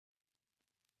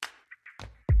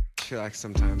feel like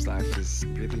sometimes life is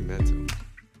really mental.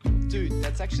 Dude,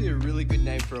 that's actually a really good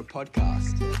name for a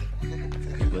podcast.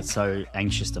 We're so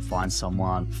anxious to find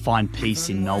someone, find peace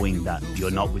in knowing that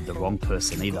you're not with the wrong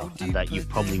person either, and that you've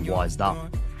probably wised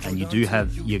up and you do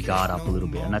have your guard up a little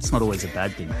bit, and that's not always a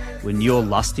bad thing. When you're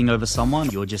lusting over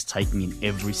someone, you're just taking in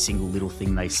every single little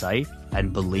thing they say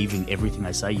and believing everything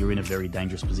they say. You're in a very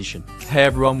dangerous position. Hey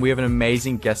everyone, we have an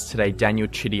amazing guest today, Daniel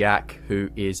Chidiac, who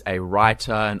is a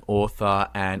writer, an author,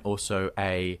 and also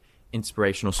a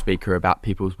inspirational speaker about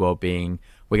people's well-being.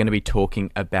 We're going to be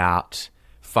talking about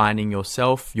finding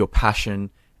yourself, your passion,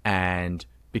 and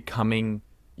becoming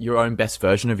your own best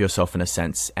version of yourself in a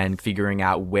sense, and figuring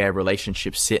out where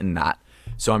relationships sit in that.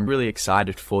 So I'm really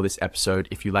excited for this episode.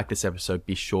 If you like this episode,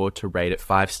 be sure to rate it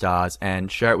 5 stars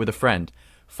and share it with a friend.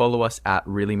 Follow us at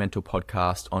Really Mental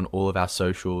Podcast on all of our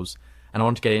socials. And I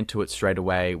want to get into it straight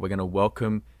away. We're going to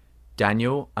welcome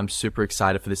Daniel. I'm super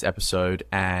excited for this episode,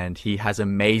 and he has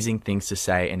amazing things to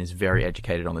say and is very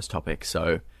educated on this topic.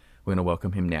 So we're going to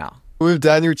welcome him now. With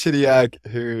Daniel Chidiac,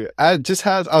 who I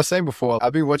was saying before,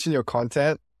 I've been watching your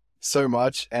content so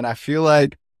much, and I feel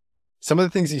like some of the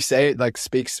things you say like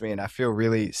speaks to me, and I feel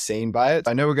really seen by it.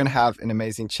 I know we're going to have an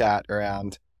amazing chat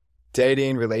around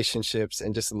dating, relationships,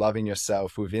 and just loving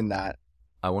yourself within that.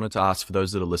 I wanted to ask, for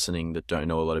those that are listening that don't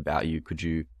know a lot about you, could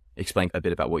you explain a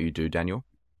bit about what you do, Daniel?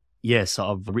 Yes,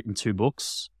 I've written 2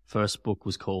 books. First book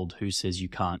was called Who Says You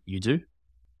Can't, You Do.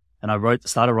 And I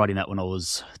started writing that when I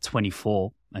was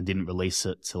 24 and didn't release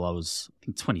it till I was, I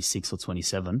think, 26 or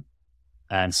 27,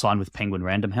 and signed with Penguin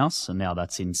Random House. And now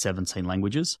that's in 17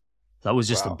 languages. That was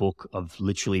just a book of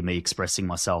literally me expressing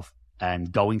myself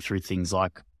and going through things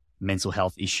like mental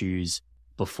health issues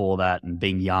before that, and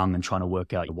being young and trying to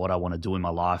work out what I want to do in my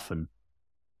life. And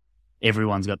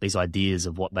everyone's got these ideas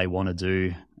of what they want to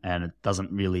do, and it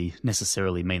doesn't really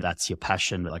necessarily mean that's your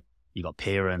passion. Like, you got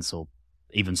parents or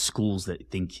even schools that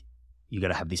think you got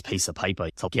to have this piece of paper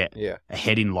to get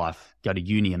ahead in life, go to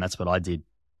uni, and that's what I did.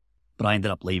 But I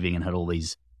ended up leaving and had all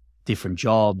these different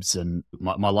jobs, and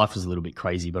my life was a little bit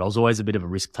crazy, but I was always a bit of a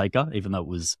risk taker, even though it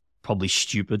was probably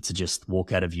stupid to just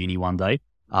walk out of uni one day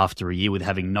after a year with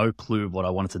having no clue what I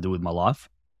wanted to do with my life.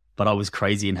 But I was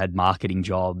crazy and had marketing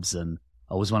jobs, and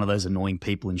I was one of those annoying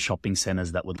people in shopping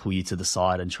centers that would pull you to the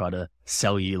side and try to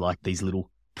sell you like these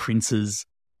little princes.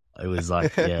 It was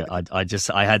like,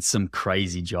 I had some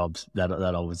crazy jobs that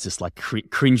I was just like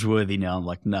cringeworthy now. I'm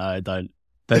like, no, don't.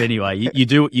 But anyway,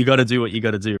 you got to do what you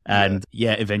got to do. And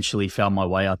eventually found my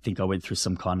way. I think I went through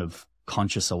some kind of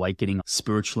conscious awakening,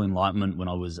 spiritual enlightenment when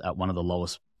I was at one of the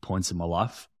lowest points in my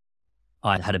life.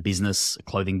 I had a business, a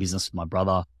clothing business with my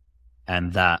brother,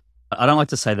 and that, I don't like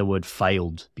to say the word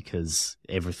failed, because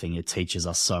everything, it teaches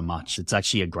us so much. It's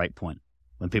actually a great point.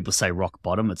 When people say rock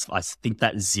bottom, I think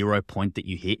that 0 point that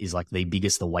you hit is like the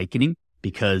biggest awakening,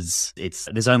 because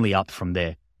there's only up from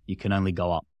there. You can only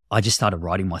go up. I just started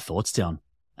writing my thoughts down,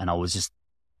 and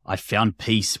I found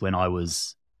peace when I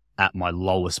was at my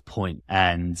lowest point,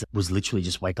 and was literally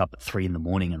just wake up at 3 a.m.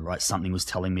 and write. Something was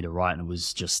telling me to write, and it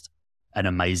was just an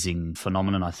amazing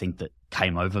phenomenon, I think, that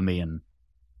came over me. And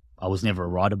I was never a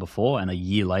writer before, and a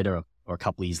year later, or a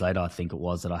couple of years later, I think it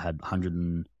was, that I had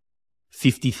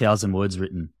 150,000 words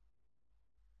written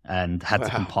and had to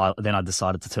compile. Then I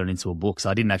decided to turn it into a book. So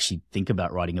I didn't actually think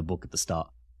about writing a book at the start.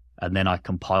 And then I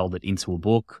compiled it into a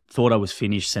book, thought I was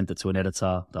finished, sent it to an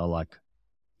editor. They were like,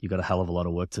 you got a hell of a lot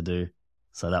of work to do.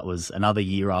 So that was another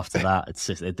year after that. It's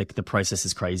just, the process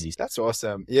is crazy. That's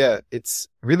awesome. Yeah, it's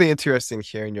really interesting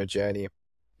hearing your journey,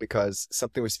 because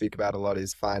something we speak about a lot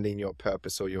is finding your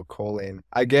purpose or your calling.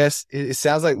 I guess it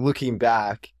sounds like, looking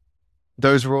back,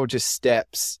 those were all just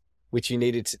steps which you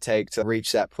needed to take to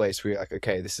reach that place where you're like,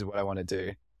 okay, this is what I want to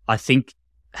do. I think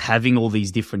having all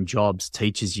these different jobs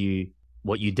teaches you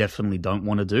what you definitely don't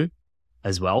want to do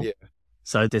as well. Yeah.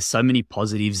 So there's so many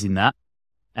positives in that.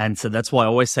 And so that's why I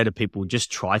always say to people, just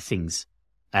try things.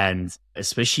 And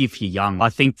especially if you're young, I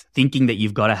think thinking that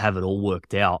you've got to have it all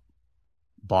worked out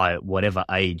by whatever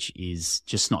age is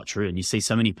just not true. And you see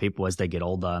so many people as they get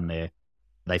older, and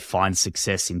they find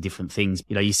success in different things.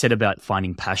 You know, you said about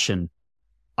finding passion.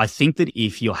 I think that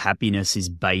if your happiness is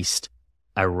based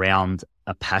around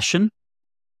a passion,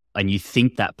 and you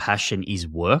think that passion is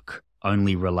work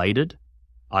only related,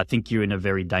 I think you're in a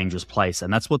very dangerous place.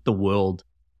 And that's what the world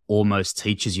almost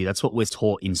teaches you. That's what we're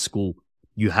taught in school.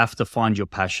 You have to find your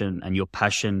passion, and your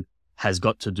passion has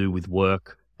got to do with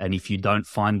work. And if you don't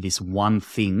find this one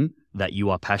thing that you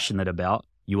are passionate about,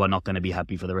 you are not going to be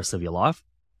happy for the rest of your life.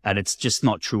 And it's just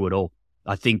not true at all.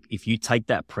 I think if you take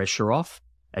that pressure off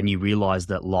and you realize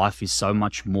that life is so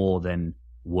much more than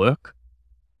work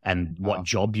and what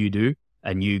job you do,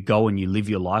 and you go and you live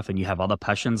your life and you have other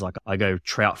passions. Like I go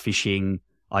trout fishing,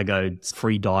 I go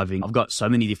free diving. I've got so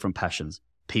many different passions.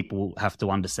 People have to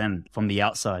understand from the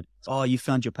outside, oh, you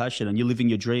found your passion and you're living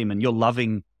your dream and you're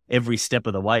loving every step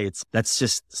of the way. That's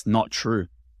just not true.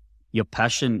 Your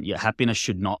passion, your happiness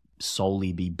should not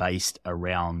solely be based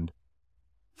around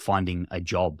finding a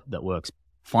job that works.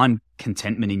 Find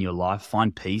contentment in your life,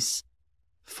 find peace,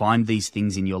 find these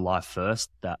things in your life first,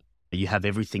 that you have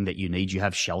everything that you need. You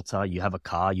have shelter, you have a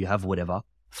car, you have whatever.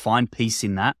 Find peace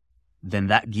in that. Then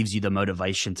that gives you the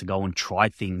motivation to go and try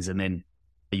things. And then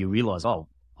you realize, oh,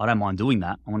 I don't mind doing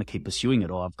that. I want to keep pursuing it.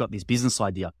 Or I've got this business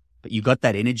idea, but you got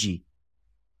that energy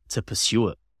to pursue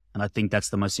it. And I think that's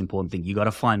the most important thing. You got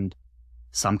to find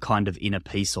some kind of inner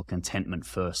peace or contentment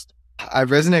first. I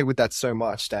resonate with that so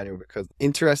much, Daniel, because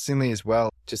interestingly as well,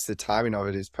 just the timing of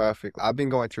it is perfect. I've been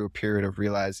going through a period of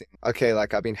realizing, okay,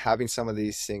 like I've been having some of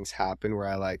these things happen where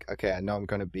I like, okay, I know I'm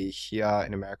going to be here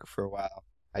in America for a while.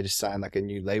 I just signed like a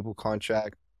new label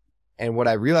contract. And what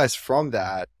I realized from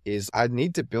that is I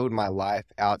need to build my life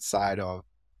outside of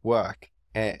work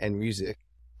and music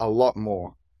a lot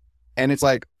more. And it's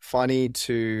like funny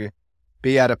to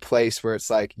be at a place where it's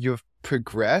like you've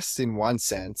progressed in one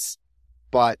sense,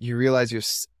 but you realize you're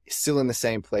still in the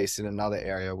same place in another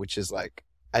area, which is like,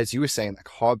 as you were saying, like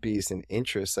hobbies and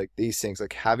interests, like these things,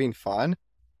 like having fun.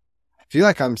 I feel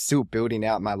like I'm still building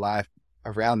out my life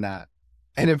around that.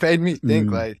 And it made me think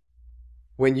like,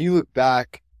 when you look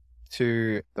back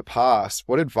to the past,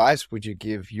 what advice would you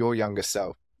give your younger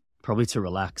self? Probably to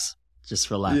relax. Just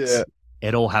relax. Yeah.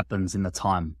 It all happens in the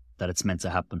time that it's meant to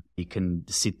happen. You can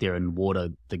sit there and water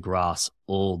the grass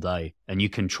all day and you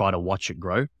can try to watch it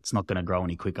grow. It's not going to grow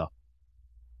any quicker.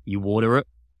 You water it,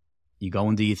 you go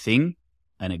and do your thing,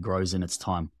 and it grows in its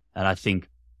time. And I think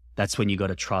that's when you got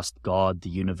to trust God, the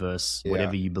universe,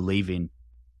 whatever you believe in.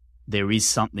 There is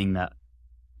something that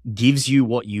gives you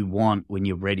what you want when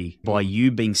you're ready. By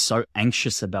you being so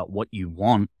anxious about what you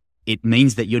want, it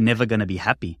means that you're never going to be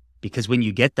happy, because when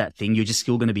you get that thing, you're just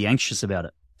still going to be anxious about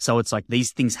it. So it's like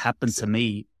these things happen to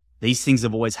me. These things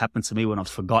have always happened to me when I've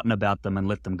forgotten about them and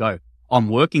let them go. I'm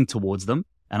working towards them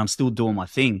and I'm still doing my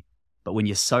thing. But when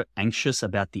you're so anxious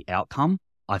about the outcome,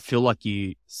 I feel like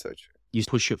you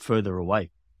push it further away.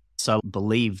 So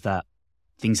believe that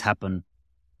things happen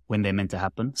when they're meant to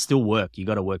happen. Still work. You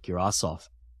got to work your ass off,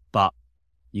 but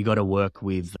you got to work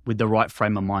with the right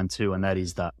frame of mind too. And that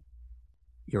is that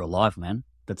you're alive, man.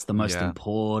 That's the most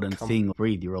important thing.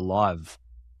 Breathe. You're alive.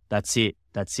 That's it.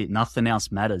 That's it. Nothing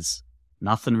else matters.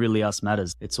 Nothing really else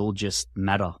matters. It's all just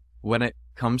matter. When it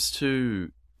comes to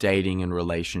dating and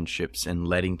relationships and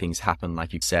letting things happen,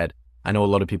 like you said, I know a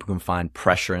lot of people can find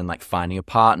pressure in like finding a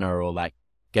partner or like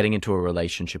getting into a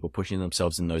relationship or pushing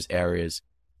themselves in those areas.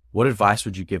 What advice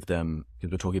would you give them?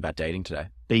 Because we're talking about dating today.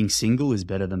 Being single is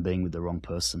better than being with the wrong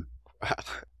person.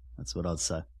 That's what I'd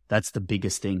say. That's the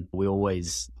biggest thing.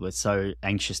 We're so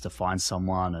anxious to find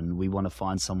someone, and we want to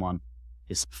find someone.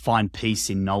 Is find peace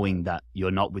in knowing that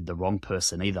you're not with the wrong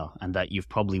person either, and that you've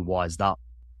probably wised up,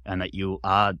 and that you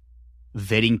are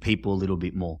vetting people a little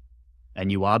bit more, and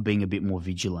you are being a bit more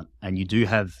vigilant, and you do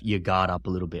have your guard up a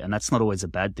little bit, and that's not always a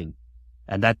bad thing.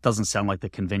 And that doesn't sound like the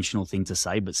conventional thing to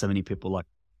say, but so many people are like,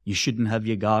 you shouldn't have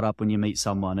your guard up when you meet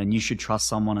someone, and you should trust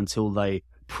someone until they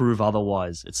prove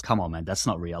otherwise. Come on, man, that's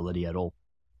not reality at all.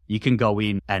 You can go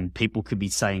in and people could be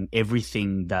saying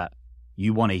everything that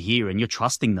you want to hear, and you're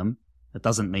trusting them. That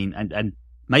doesn't mean, and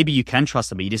maybe you can trust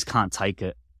them, but you just can't take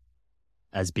it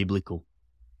as biblical.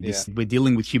 We're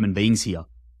dealing with human beings here,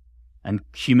 and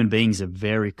human beings are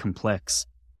very complex.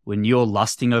 When you're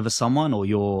lusting over someone, or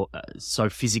you're so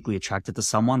physically attracted to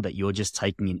someone that you're just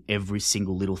taking in every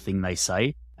single little thing they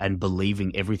say and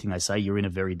believing everything they say, you're in a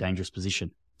very dangerous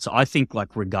position. So I think,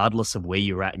 like, regardless of where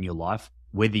you're at in your life,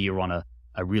 whether you're on a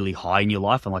really high in your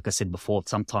life, and like I said before,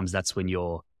 sometimes that's when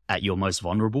you're at your most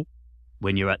vulnerable,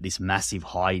 when you're at this massive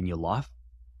high in your life,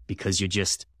 because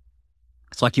it's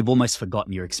like you've almost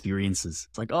forgotten your experiences.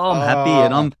 It's like, oh, I'm happy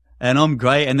and I'm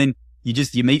great. And then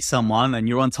you meet someone and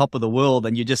you're on top of the world,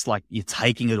 and you're just like, you're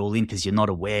taking it all in because you're not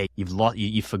aware.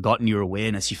 You've forgotten your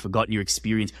awareness. You've forgotten your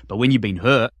experience. But when you've been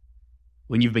hurt,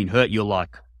 you're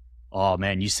like, oh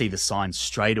man, you see the signs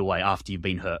straight away after you've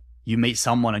been hurt. You meet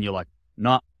someone and you're like,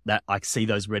 nah, that I see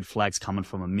those red flags coming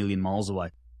from a million miles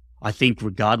away. I think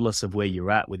regardless of where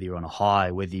you're at, whether you're on a high,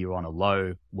 whether you're on a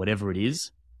low, whatever it is,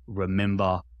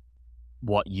 remember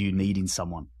what you need in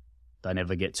someone. Don't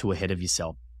ever get too ahead of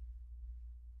yourself.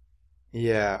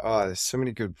 Yeah. Oh, there's so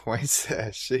many good points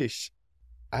there. Sheesh.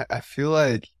 I feel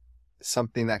like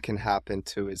something that can happen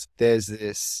too is there's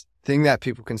this thing that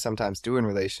people can sometimes do in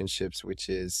relationships, which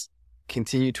is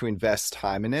continue to invest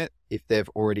time in it if they've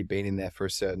already been in there for a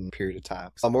certain period of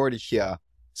time. So I'm already here.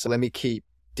 So let me keep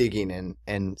digging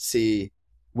and see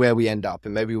where we end up,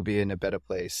 and maybe we'll be in a better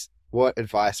place. What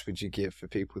advice would you give for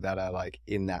people that are like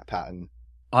in that pattern?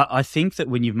 I think that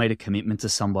when you've made a commitment to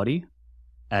somebody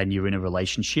and you're in a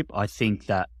relationship, I think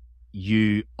that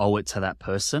you owe it to that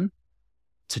person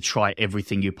to try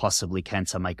everything you possibly can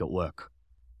to make it work.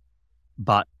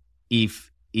 But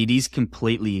if it is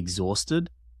completely exhausted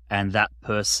and that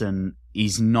person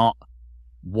is not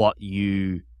what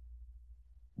you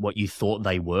thought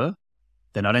they were,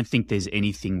 then I don't think there's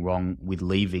anything wrong with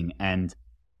leaving. And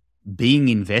being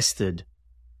invested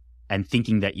and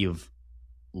thinking that you've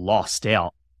lost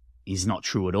out is not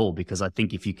true at all, because I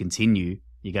think if you continue,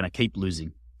 you're going to keep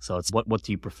losing. So it's what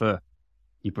do you prefer?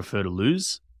 You prefer to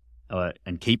lose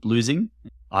and keep losing?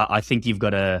 I think you've got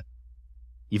to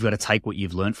take what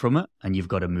you've learned from it and you've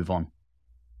got to move on,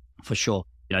 for sure.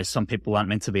 Some people aren't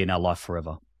meant to be in our life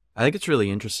forever. I think it's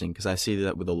really interesting because I see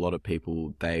that with a lot of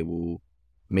people, they will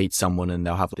meet someone and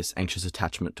they'll have this anxious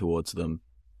attachment towards them,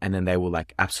 and then they will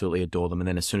like absolutely adore them. And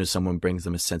then as soon as someone brings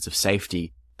them a sense of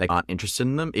safety, they aren't interested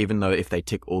in them, even though if they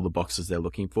tick all the boxes they're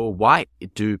looking for. Why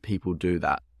do people do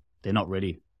that? They're not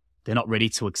ready. They're not ready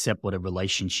to accept what a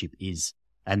relationship is.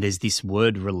 And there's this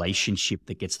word relationship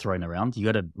that gets thrown around. You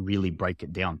got to really break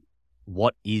it down.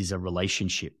 What is a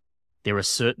relationship? There are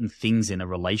certain things in a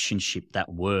relationship,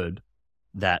 that word,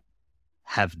 that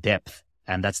have depth.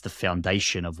 And that's the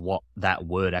foundation of what that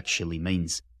word actually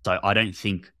means. So I don't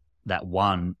think that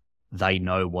they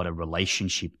know what a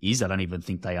relationship is. I don't even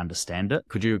think they understand it.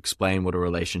 Could you explain what a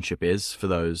relationship is for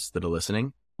those that are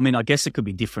listening? I mean, I guess it could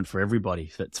be different for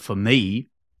everybody. For me,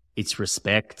 it's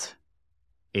respect,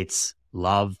 it's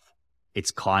love,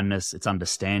 it's kindness, it's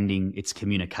understanding, it's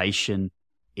communication,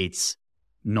 it's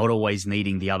not always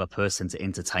needing the other person to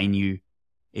entertain you.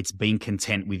 It's being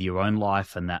content with your own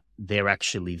life and that they're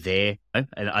actually there.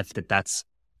 And I think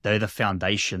they're the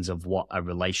foundations of what a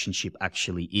relationship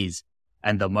actually is.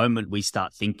 And the moment we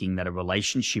start thinking that a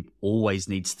relationship always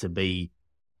needs to be,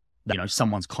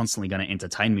 someone's constantly going to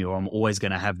entertain me, or I'm always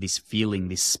going to have this feeling,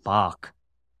 this spark,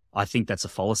 I think that's a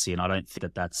fallacy. And I don't think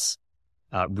that that's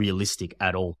realistic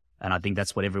at all. And I think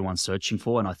that's what everyone's searching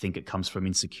for. And I think it comes from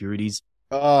insecurities.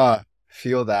 Oh,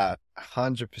 feel that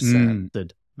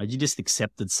 100%. You just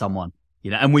accepted someone,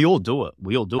 and we all do it.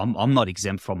 We all do. I'm not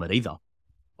exempt from it either.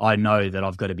 I know that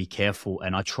I've got to be careful,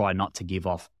 and I try not to give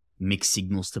off mixed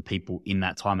signals to people in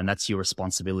that time. And that's your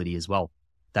responsibility as well.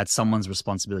 That's someone's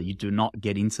responsibility. You do not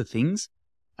get into things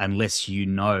unless you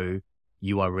know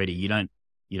you are ready. You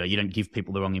don't give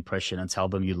people the wrong impression and tell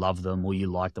them you love them or you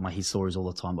like them. I hear stories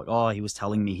all the time like, oh, he was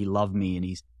telling me he loved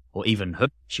me, or even her,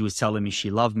 she was telling me she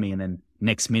loved me, and then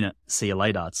next minute, see you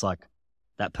later. It's like,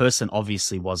 that person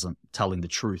obviously wasn't telling the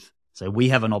truth. So we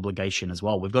have an obligation as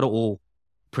well. We've got to all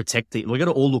protect it. We've got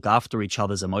to all look after each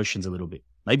other's emotions a little bit.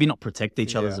 Maybe not protect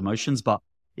each other's emotions, but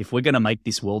if we're going to make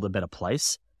this world a better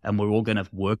place and we're all going to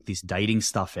work this dating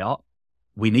stuff out,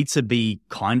 we need to be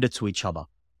kinder to each other.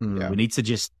 Yeah. We need to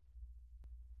just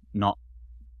not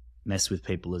mess with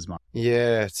people as much.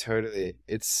 Yeah, totally.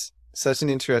 It's such an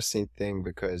interesting thing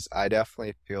because I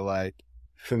definitely feel like,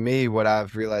 for me, what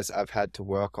I've realized I've had to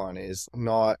work on is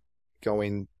not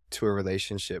going to a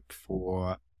relationship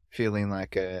for feeling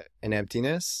like an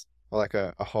emptiness or like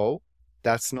a hole.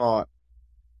 That's not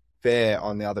fair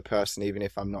on the other person, even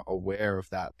if I'm not aware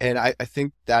of that. And I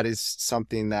think that is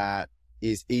something that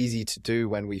is easy to do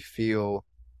when we feel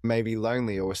maybe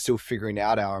lonely or we're still figuring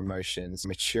out our emotions,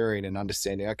 maturing and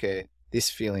understanding, okay,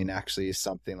 this feeling actually is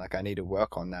something like I need to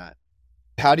work on that.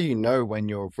 How do you know when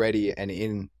you're ready and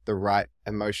in the right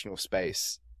emotional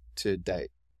space to date?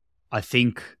 I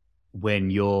think when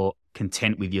you're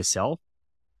content with yourself,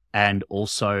 and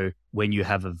also when you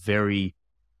have a very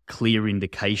clear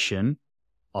indication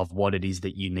of what it is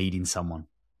that you need in someone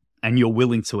and you're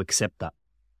willing to accept that.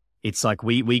 It's like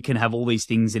we can have all these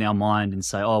things in our mind and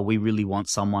say, oh, we really want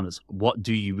someone. What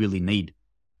do you really need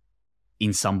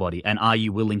in somebody? And are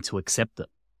you willing to accept it?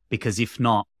 Because if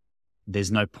not,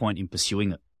 there's no point in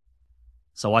pursuing it.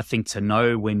 So I think to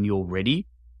know when you're ready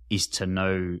is to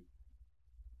know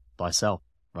thyself,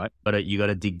 right? But you got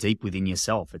to dig deep within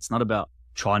yourself. It's not about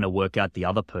trying to work out the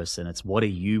other person. It's what are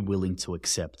you willing to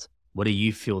accept? What do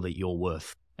you feel that you're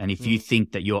worth? And if you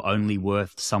think that you're only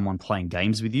worth someone playing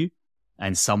games with you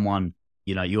and someone,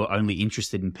 you're only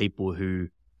interested in people who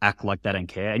act like they don't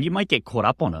care, and you might get caught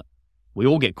up on it. We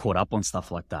all get caught up on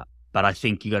stuff like that. But I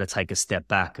think you got to take a step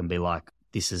back and be like,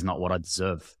 this is not what I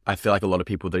deserve. I feel like a lot of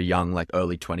people that are young, like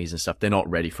early 20s and stuff, they're not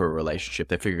ready for a relationship.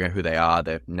 They're figuring out who they are.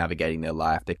 They're navigating their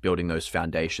life. They're building those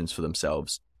foundations for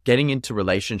themselves. getting into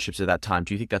relationships at that time,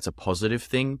 do you think that's a positive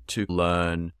thing to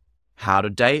learn how to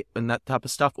date and that type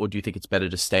of stuff? Or do you think it's better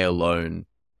to stay alone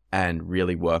and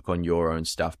really work on your own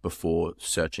stuff before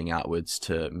searching outwards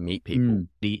to meet people?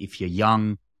 If you're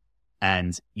young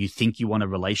and you think you want a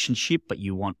relationship, but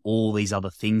you want all these other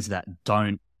things that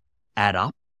don't add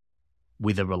up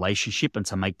with a relationship, and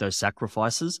to make those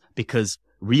sacrifices, because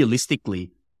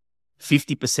realistically,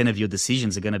 50% of your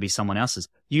decisions are going to be someone else's.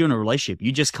 You're in a relationship.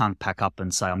 You just can't pack up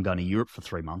and say, I'm going to Europe for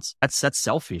 3 months. That's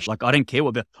selfish. Like, I don't care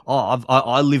what,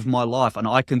 I live my life and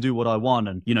I can do what I want.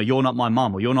 And, you're not my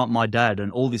mom or you're not my dad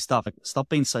and all this stuff. Like, stop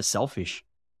being so selfish.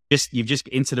 You've just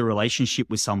entered a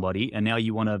relationship with somebody and now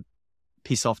you want to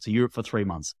piss off to Europe for 3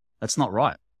 months. That's not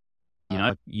right.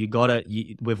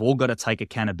 We've all got to take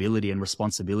accountability and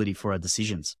responsibility for our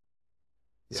decisions.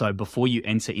 Yeah. So before you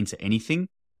enter into anything,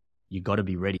 you got to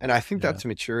be ready. And I think that's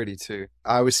maturity too.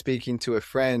 I was speaking to a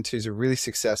friend who's a really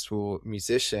successful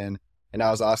musician, and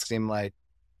I was asking him, like,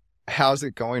 how's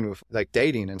it going with like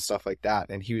dating and stuff like that?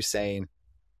 And he was saying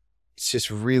it's just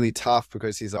really tough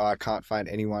because he's like, I can't find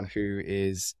anyone who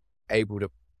is able to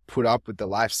put up with the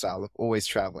lifestyle of always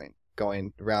traveling,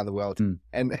 going around the world.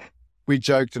 And we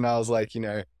joked and I was like,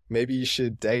 maybe you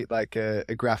should date like a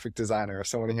graphic designer or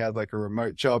someone who has like a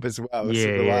remote job as well.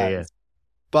 Yeah.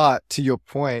 But to your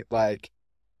point, like,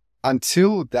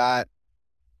 until that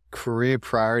career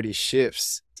priority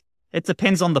shifts. It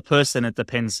depends on the person. It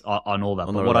depends on all that.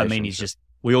 But what I mean is just,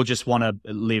 we all just want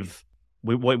to live.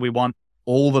 We want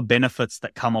all the benefits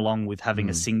that come along with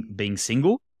having being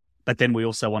single, but then we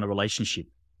also want a relationship.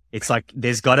 It's like,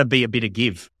 there's got to be a bit of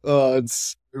give. Oh,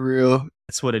 it's real.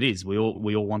 That's what it is. We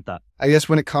all want that. I guess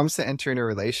when it comes to entering a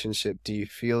relationship, do you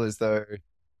feel as though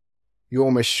you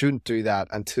almost shouldn't do that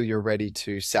until you're ready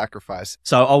to sacrifice?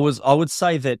 So I would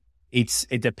say that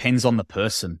it depends on the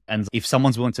person. And if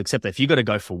someone's willing to accept that, if you got to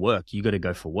go for work, you got to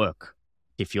go for work.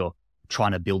 If you're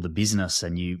trying to build a business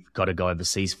and you've got to go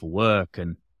overseas for work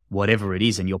and whatever it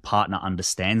is, and your partner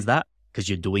understands that because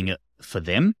you're doing it for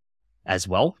them as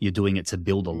well, you're doing it to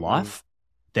build a life,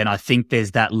 then I think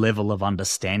there's that level of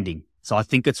understanding. So I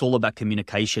think it's all about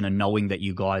communication and knowing that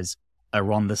you guys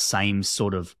are on the same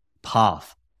sort of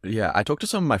path. Yeah, I talk to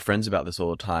some of my friends about this all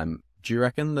the time. Do you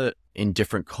reckon that in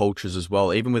different cultures as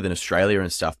well, even within Australia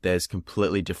and stuff, there's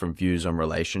completely different views on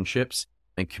relationships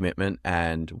and commitment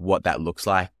and what that looks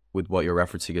like with what you're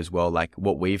referencing as well? Like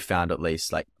what we've found, at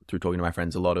least, like through talking to my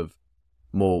friends, a lot of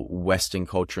more Western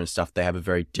culture and stuff, they have a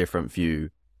very different view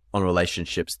on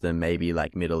relationships than maybe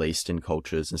like Middle Eastern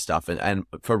cultures and stuff. And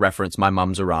for reference, my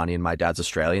mum's Iranian, my dad's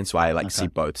Australian. So I see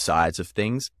both sides of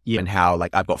things and how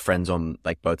like I've got friends on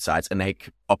like both sides and they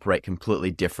operate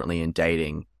completely differently in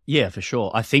dating. Yeah, for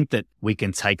sure. I think that we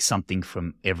can take something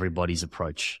from everybody's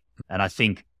approach. And I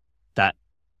think that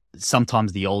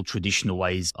sometimes the old traditional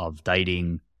ways of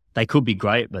dating, they could be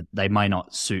great, but they may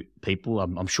not suit people.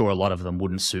 I'm sure a lot of them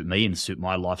wouldn't suit me and suit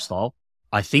my lifestyle.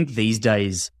 I think these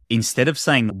days, instead of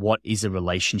saying what is a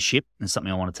relationship, and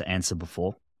something I wanted to answer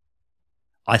before,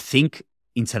 I think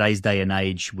in today's day and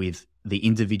age with the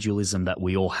individualism that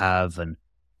we all have and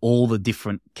all the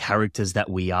different characters that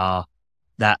we are,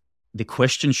 that the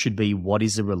question should be, what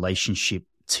is a relationship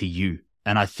to you?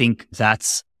 And I think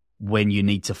that's when you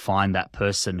need to find that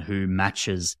person who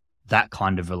matches that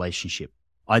kind of relationship.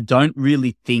 I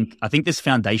think there's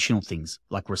foundational things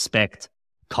like respect,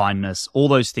 kindness, all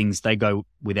those things, they go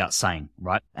without saying,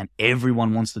 right? And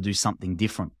everyone wants to do something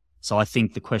different. So I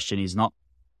think the question is not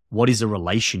what is a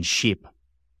relationship?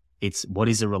 It's what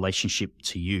is a relationship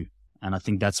to you? And I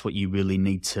think that's what you really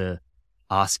need to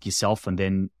ask yourself. And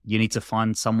then you need to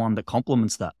find someone that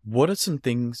complements that. What are some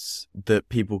things that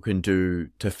people can do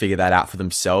to figure that out for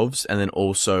themselves? And then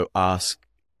also ask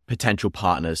potential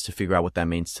partners to figure out what that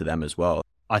means to them as well.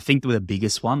 I think the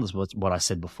biggest one is what I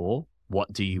said before.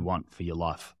 What do you want for your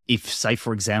life? If, say,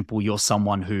 for example, you're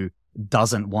someone who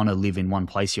doesn't want to live in one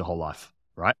place your whole life,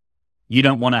 right? You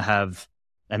don't want to have,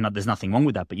 and there's nothing wrong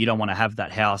with that, but you don't want to have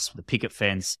that house with a picket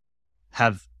fence,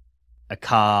 have a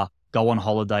car, go on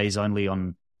holidays only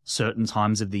on certain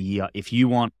times of the year. If you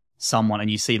want someone, and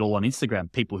you see it all on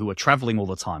Instagram, people who are traveling all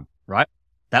the time, right?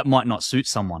 That might not suit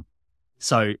someone.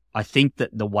 So I think that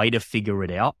the way to figure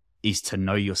it out is to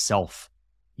know yourself.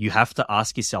 You have to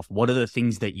ask yourself, what are the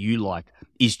things that you like?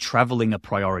 Is traveling a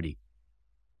priority?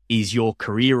 Is your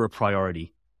career a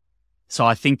priority? So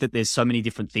I think that there's so many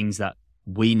different things that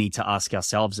we need to ask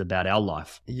ourselves about our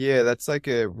life. Yeah, that's like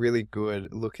a really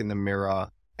good look in the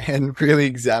mirror and really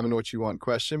examine what you want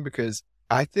question, because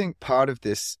I think part of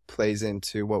this plays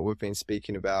into what we've been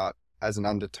speaking about as an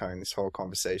undertone, this whole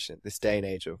conversation, this day and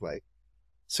age of like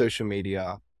social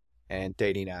media and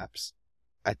dating apps.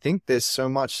 I think there's so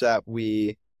much that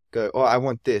we go, oh, I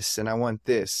want this and I want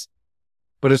this.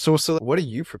 But it's also, what are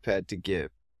you prepared to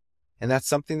give? And that's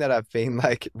something that I've been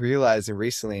like realizing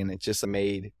recently. And it just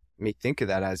made me think of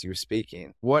that as you were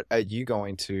speaking. What are you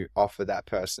going to offer that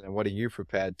person? And what are you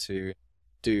prepared to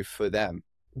do for them?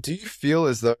 Do you feel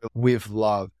as though with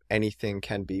love, anything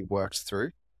can be worked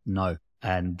through? No.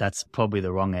 And that's probably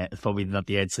probably not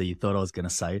the answer you thought I was going to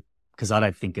say, because I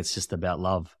don't think it's just about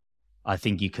love. I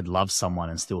think you could love someone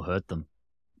and still hurt them.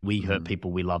 We hurt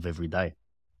people we love every day.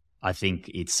 I think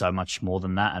it's so much more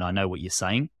than that. And I know what you're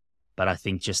saying, but I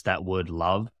think just that word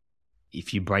love,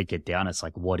 if you break it down, it's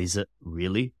like, what is it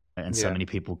really? And so many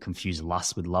people confuse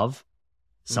lust with love.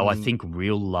 So I think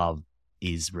real love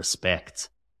is respect.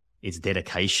 It's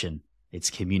dedication. It's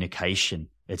communication.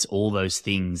 It's all those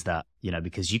things that,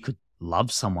 because you could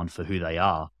love someone for who they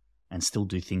are and still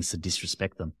do things to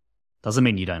disrespect them. Doesn't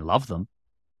mean you don't love them.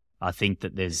 I think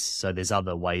that there's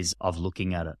other ways of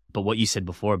looking at it. But what you said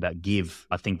before about give,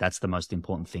 I think that's the most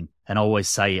important thing. And I always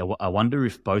say, I wonder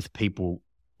if both people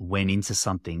went into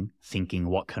something thinking,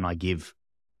 what can I give,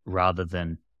 rather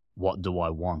than what do I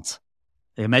want?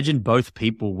 Imagine both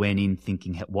people went in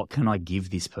thinking, what can I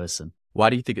give this person? Why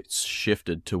do you think it's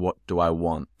shifted to what do I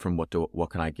want from what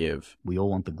can I give? We all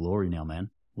want the glory now,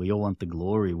 man. We all want the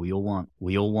glory. We all want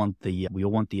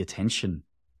the attention.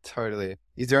 Totally.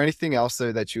 Is there anything else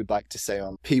though that you'd like to say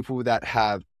on people that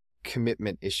have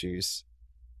commitment issues?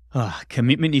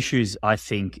 Commitment issues, I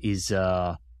think, is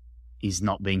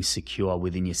not being secure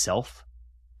within yourself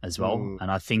as well.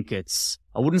 And I think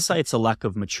I wouldn't say it's a lack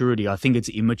of maturity. I think it's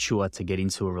immature to get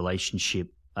into a relationship.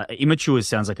 Immature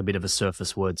sounds like a bit of a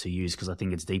surface word to use because I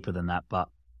think it's deeper than that. But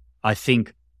I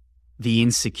think the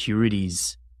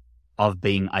insecurities of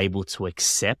being able to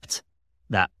accept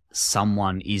that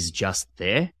someone is just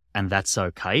there and that's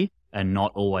okay, and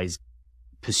not always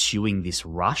pursuing this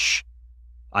rush,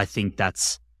 I think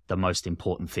that's the most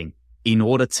important thing. In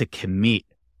order to commit,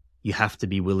 you have to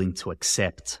be willing to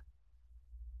accept.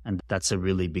 And that's a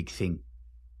really big thing.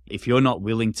 If you're not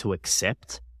willing to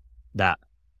accept that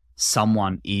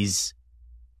someone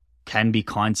can be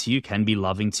kind to you, can be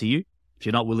loving to you, if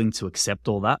you're not willing to accept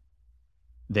all that,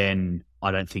 then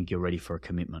I don't think you're ready for a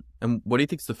commitment. And what do you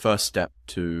think is the first step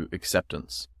to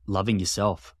acceptance? Loving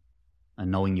yourself and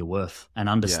knowing your worth and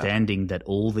understanding that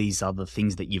all these other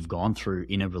things that you've gone through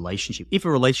in a relationship, if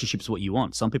a relationship is what you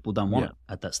want, some people don't want it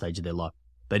at that stage of their life.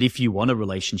 But if you want a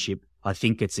relationship, I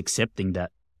think it's accepting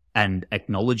that and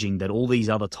acknowledging that all these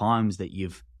other times that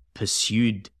you've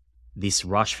pursued this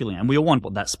rush feeling, and we all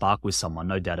want that spark with someone,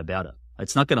 no doubt about it.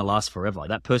 It's not going to last forever.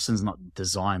 That person's not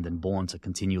designed and born to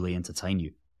continually entertain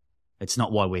you. It's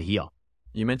not why we're here.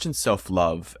 You mentioned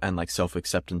self-love and like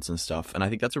self-acceptance and stuff. And I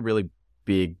think that's a really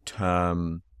big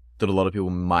term that a lot of people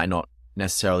might not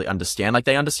necessarily understand. Like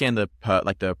they understand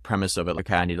the premise of it. Like,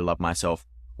 okay, I need to love myself.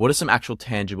 What are some actual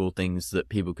tangible things that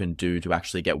people can do to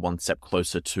actually get one step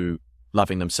closer to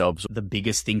loving themselves? The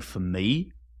biggest thing for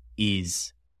me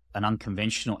is an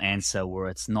unconventional answer where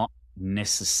it's not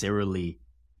necessarily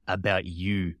about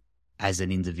you as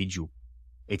an individual.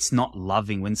 It's not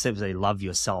loving. When they love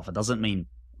yourself, it doesn't mean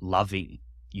loving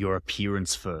your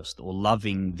appearance first or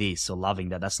loving this or loving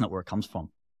that. That's not where it comes from.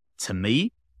 To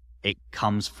me, it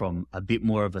comes from a bit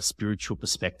more of a spiritual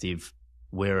perspective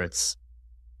where it's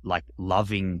like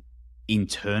loving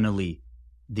internally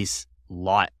this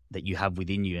light that you have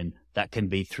within you. And that can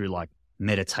be through like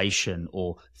meditation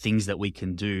or things that we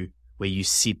can do where you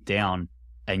sit down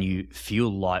and you feel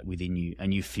light within you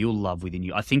and you feel love within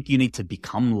you. I think you need to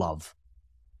become love.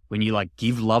 When you like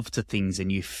give love to things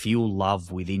and you feel love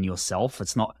within yourself,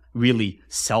 it's not really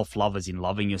self-love as in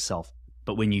loving yourself,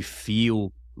 but when you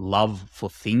feel love for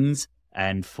things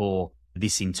and for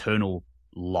this internal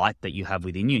light that you have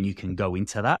within you, and you can go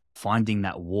into that, finding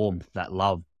that warmth, that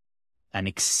love, and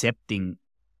accepting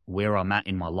where I'm at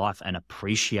in my life and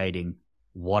appreciating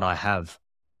what I have.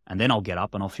 And then I'll get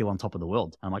up and I'll feel on top of the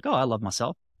world. I'm like, oh, I love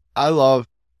myself. I love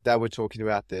that we're talking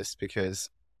about this because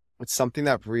it's something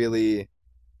that really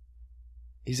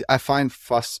I find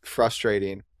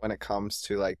frustrating when it comes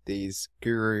to like these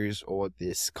gurus or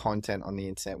this content on the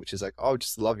internet, which is like, oh,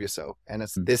 just love yourself. And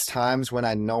there's times when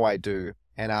I know I do,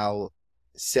 and I'll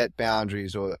set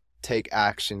boundaries or take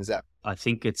actions that I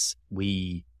think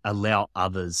we allow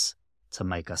others to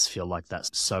make us feel like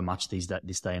that so much this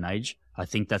day and age. I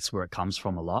think that's where it comes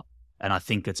from a lot. And I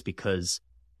think it's because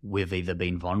we've either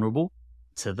been vulnerable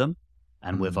to them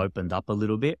and we've opened up a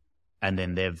little bit, and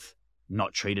then they've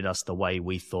not treated us the way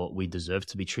we thought we deserved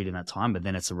to be treated in that time. But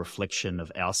then it's a reflection of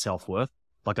our self-worth.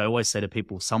 Like I always say to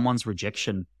people, someone's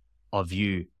rejection of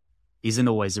you isn't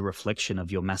always a reflection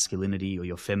of your masculinity or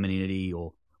your femininity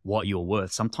or what you're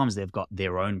worth. Sometimes they've got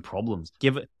their own problems.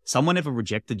 Someone ever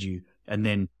rejected you, and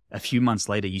then a few months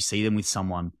later you see them with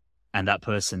someone, and that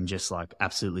person just like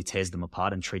absolutely tears them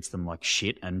apart and treats them like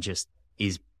shit, and just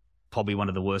is probably one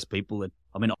of the worst people.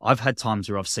 I mean, I've had times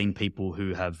where I've seen people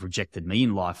who have rejected me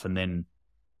in life, and then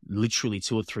literally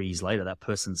 2 or 3 years later, that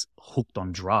person's hooked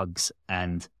on drugs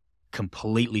and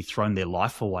completely thrown their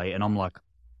life away. And I'm like,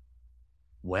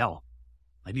 wow,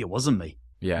 maybe it wasn't me.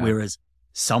 Yeah. Whereas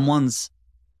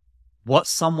what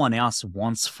someone else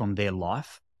wants from their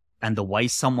life and the way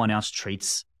someone else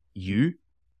treats you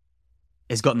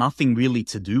has got nothing really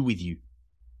to do with you.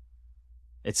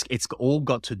 It's all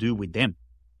got to do with them.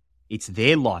 It's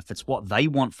their life. It's what they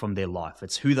want from their life.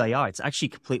 It's who they are. It's actually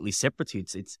completely separate to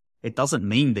you. It doesn't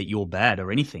mean that you're bad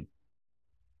or anything.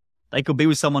 They could be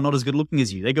with someone not as good looking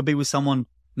as you. They could be with someone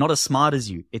not as smart as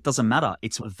you. It doesn't matter.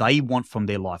 It's what they want from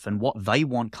their life. And what they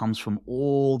want comes from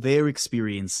all their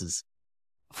experiences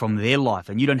from their life.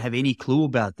 And you don't have any clue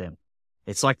about them.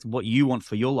 It's like what you want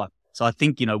for your life. So I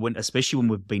think, especially when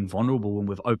we've been vulnerable, when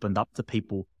we've opened up to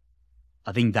people,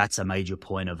 I think that's a major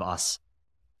point of us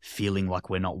feeling like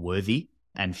we're not worthy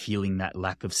and feeling that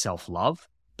lack of self-love.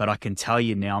 But I can tell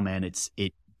you now, man,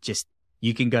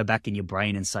 you can go back in your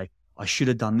brain and say, I should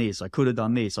have done this. I could have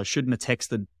done this. I shouldn't have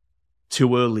texted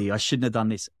too early. I shouldn't have done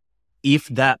this. If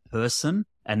that person,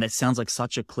 and that sounds like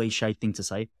such a cliche thing to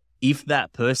say, if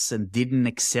that person didn't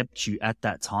accept you at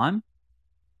that time,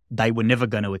 they were never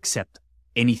going to accept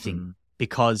anything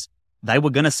because they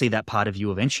were going to see that part of you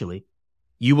eventually.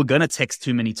 You were going to text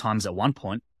too many times at one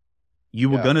point. You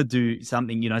were going to do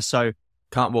something, so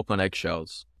Can't walk on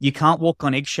eggshells. you can't walk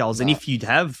on eggshells. No. And if you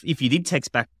did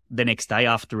text back the next day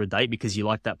after a date because you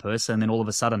like that person, and then all of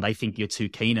a sudden they think you're too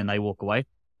keen and they walk away,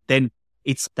 then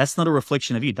that's not a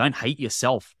reflection of you. Don't hate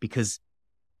yourself, because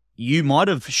you might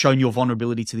have shown your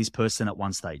vulnerability to this person at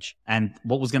one stage. And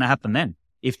what was going to happen then?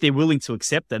 If they're willing to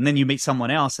accept it, and then you meet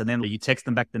someone else and then you text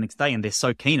them back the next day and they're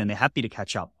so keen and they're happy to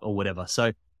catch up or whatever.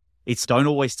 So don't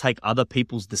always take other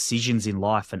people's decisions in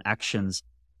life and actions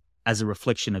as a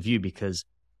reflection of you, because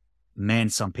man,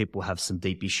 some people have some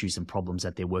deep issues and problems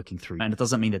that they're working through. And it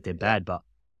doesn't mean that they're bad, but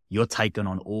you're taking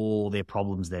on all their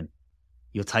problems then.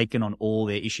 You're taking on all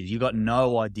their issues. You've got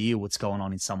no idea what's going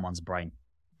on in someone's brain.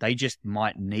 They just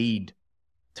might need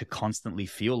to constantly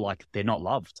feel like they're not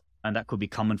loved. And that could be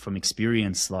coming from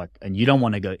experience, and you don't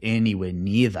want to go anywhere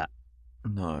near that.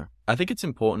 No. I think it's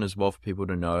important as well for people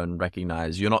to know and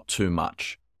recognize you're not too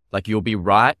much. Like, you'll be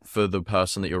right for the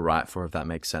person that you're right for, if that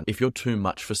makes sense. If you're too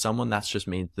much for someone, that just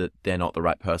means that they're not the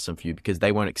right person for you, because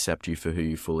they won't accept you for who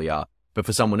you fully are. But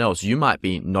for someone else, you might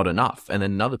be not enough. And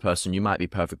then another person, you might be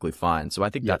perfectly fine. So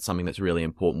I think that's something that's really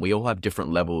important. We all have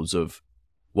different levels of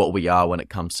what we are when it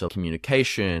comes to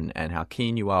communication and how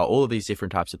keen you are, all of these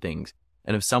different types of things.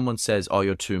 And if someone says, oh,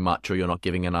 you're too much or you're not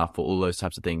giving enough or all those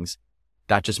types of things,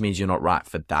 that just means you're not right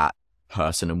for that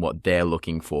person and what they're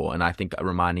looking for. And I think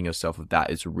reminding yourself of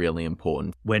that is really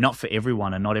important. We're not for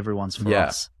everyone, and not everyone's for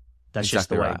us. That's just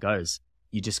the way it goes.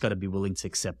 You just got to be willing to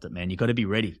accept it, man. You got to be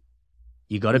ready.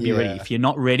 You got to be ready. If you're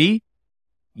not ready,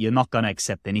 you're not going to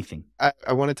accept anything.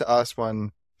 I wanted to ask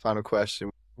one final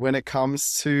question. When it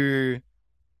comes to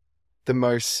the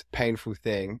most painful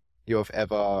thing you've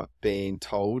ever been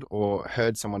told or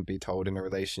heard someone be told in a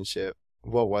relationship,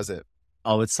 what was it?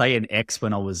 I would say an ex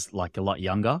when I was a lot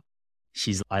younger.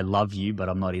 She's, I love you, but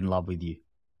I'm not in love with you.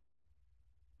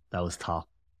 That was tough.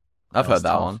 I've heard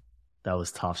that one. That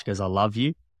was tough. She goes, I love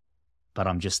you, but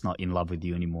I'm just not in love with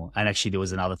you anymore. And actually, there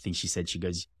was another thing she said. She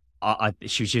goes,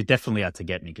 she was definitely out to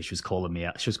get me, because she was calling me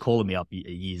out. She was calling me up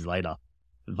years later.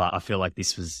 But I feel like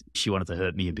she wanted to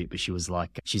hurt me a bit, but she was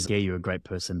like, yeah, you're a great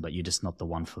person, but you're just not the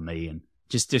one for me. And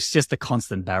just a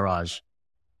constant barrage.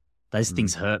 Those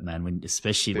things hurt, man.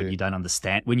 Especially when you don't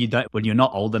understand, when you're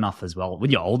not old enough as well.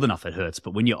 When you're old enough, it hurts.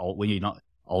 But when you're not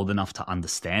old enough to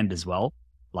understand as well,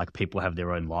 like, people have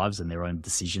their own lives and their own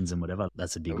decisions and whatever,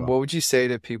 that's a big one. What would you say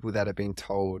to people that have been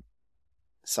told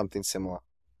something similar?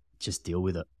 Just deal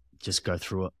with it. Just go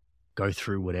through it. Go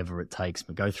through whatever it takes,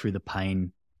 but go through the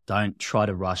pain. Don't try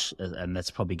to rush. And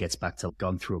that's probably gets back to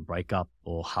going through a breakup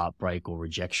or heartbreak or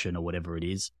rejection or whatever it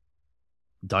is.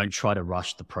 Don't try to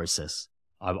rush the process.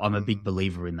 I'm a big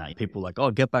believer in that. People are like,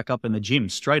 oh, get back up in the gym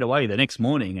straight away the next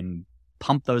morning and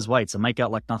pump those weights and make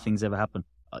out like nothing's ever happened.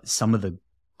 Some of the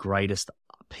greatest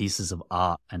pieces of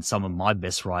art and some of my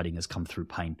best writing has come through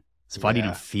pain. So if I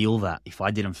didn't feel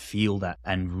that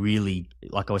and really,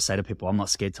 like I always say to people, I'm not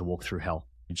scared to walk through hell.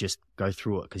 Just go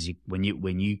through it, because when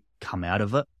you come out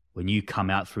of it, when you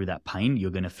come out through that pain, you're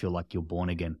going to feel like you're born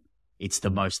again. It's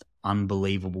the most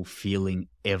unbelievable feeling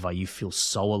ever. You feel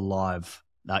so alive.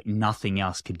 Like nothing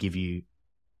else could give you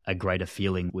a greater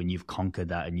feeling when you've conquered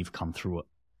that and you've come through it.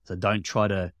 So don't try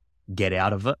to get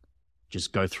out of it.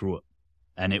 Just go through it.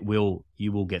 And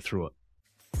you will get through it.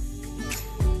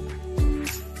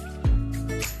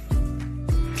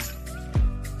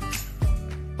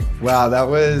 Wow, that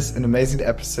was an amazing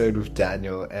episode with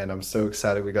Daniel, and I'm so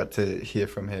excited we got to hear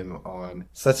from him on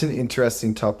such an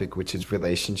interesting topic, which is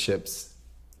relationships,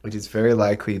 which is very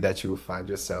likely that you will find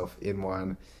yourself in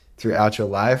one throughout your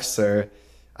life. So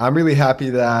I'm really happy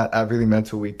that at Really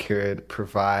Mental we could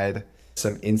provide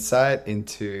some insight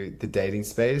into the dating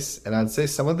space. And I'd say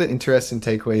some of the interesting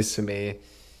takeaways for me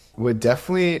were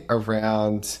definitely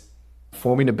around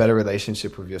forming a better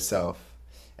relationship with yourself.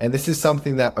 And this is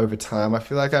something that over time I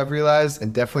feel like I've realized,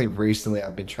 and definitely recently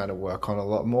I've been trying to work on a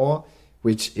lot more,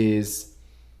 which is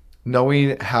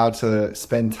knowing how to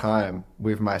spend time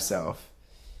with myself.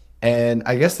 And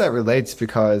I guess that relates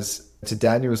because, to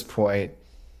Daniel's point,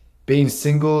 being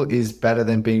single is better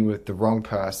than being with the wrong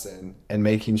person, and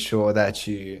making sure that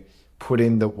you put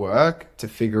in the work to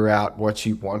figure out what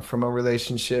you want from a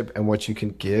relationship and what you can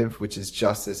give, which is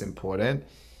just as important,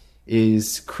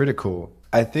 is critical.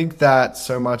 I think that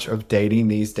so much of dating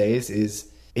these days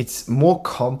it's more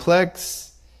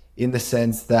complex in the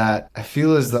sense that I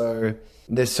feel as though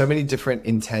there's so many different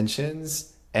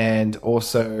intentions, and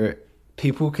also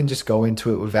people can just go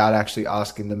into it without actually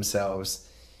asking themselves,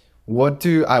 what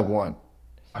do I want?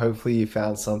 Hopefully you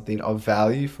found something of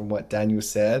value from what Daniel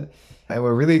said. And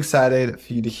we're really excited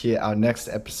for you to hear our next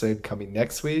episode coming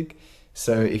next week.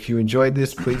 So if you enjoyed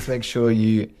this, please make sure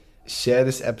you share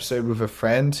this episode with a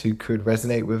friend who could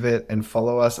resonate with it, and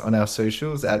follow us on our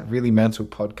socials at Really Mental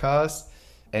Podcast.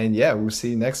 And yeah, we'll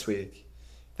see you next week.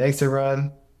 Thanks,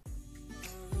 everyone.